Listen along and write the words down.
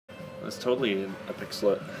That's totally an epic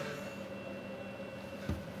slut.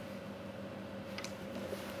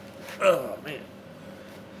 Oh man.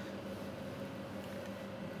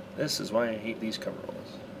 This is why I hate these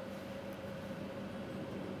coveralls.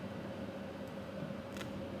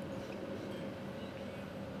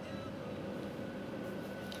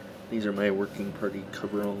 These are my working party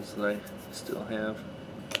coveralls that I still have.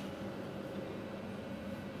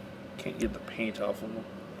 Can't get the paint off of them.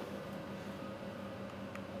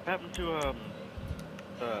 What happened to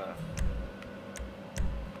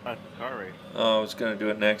last car race? Oh, I was gonna do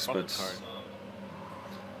it next, but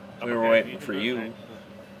we were waiting for you.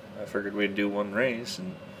 I figured we'd do one race,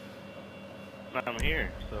 and I'm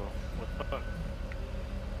here, so what the fuck?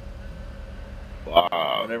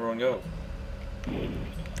 Wow. Let everyone go.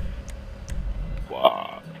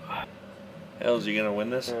 Wow. Hell's you gonna win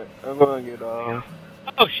this? Yeah, I'm gonna get off.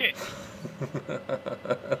 Oh shit!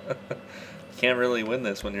 Can't really win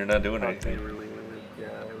this when you're not doing anything. Really weird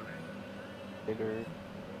guy. Later.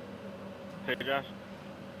 Hey Josh.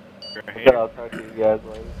 Okay, I'll talk to you guys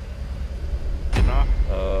later.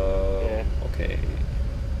 Yeah. Okay.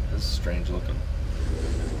 This is strange looking.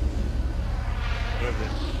 What is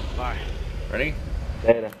it? Bye. Ready?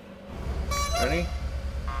 Later. Ready?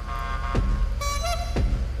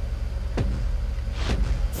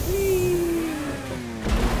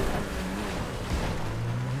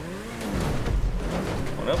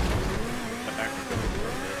 One up.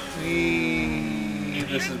 Whee!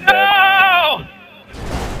 This is bad. No!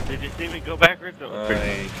 Did you see me go backwards?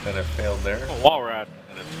 I kind of failed there. A wall ride.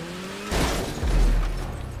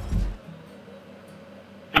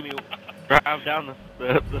 See me drive down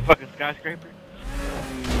the fucking skyscraper?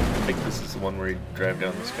 I think this is the one where you drive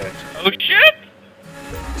down the skyscraper. Oh shit!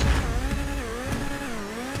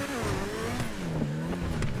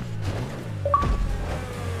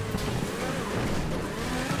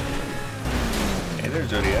 Hey, there's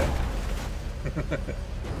Zodiac.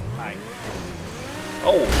 Hi.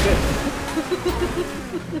 Oh shit!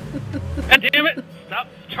 God damn it! Stop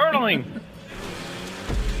turtling!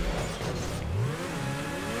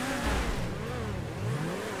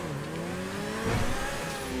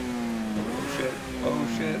 Oh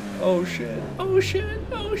shit! Oh shit! Oh shit!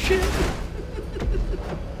 Oh shit!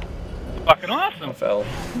 Fucking awesome! I fell.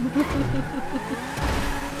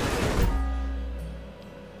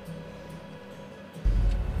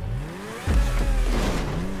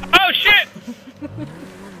 Oh shit!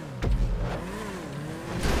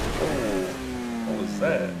 Oh, what was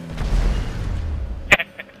that?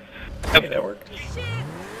 Hey, that worked.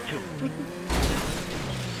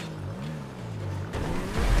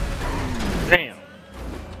 Damn.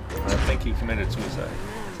 I think he committed suicide.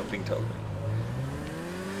 Something tells me.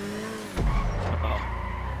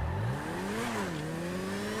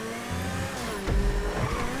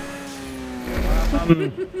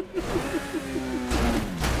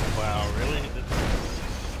 Wow, really?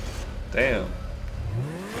 Damn.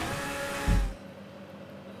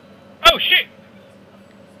 Oh shit!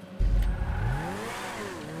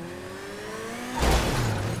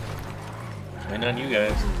 Waiting on you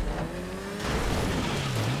guys.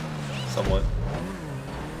 Somewhat.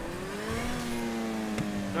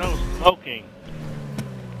 No smoking.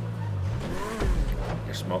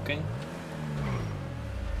 You're smoking?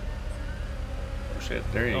 Oh shit,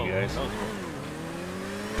 there you guys. No.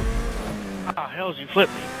 Ah, hells, you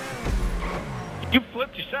flipped me. You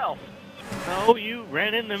flipped yourself. No, you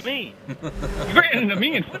ran into me. You ran into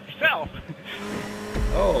me and flipped yourself.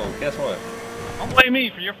 Oh, guess what? Don't blame me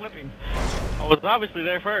for your flipping. I was obviously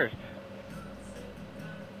there first.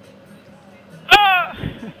 Ah!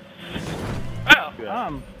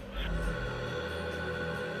 Well,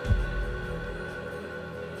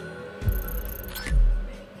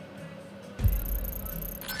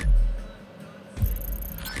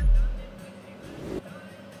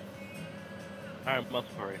 Alright, muscle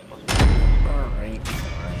race. Alright.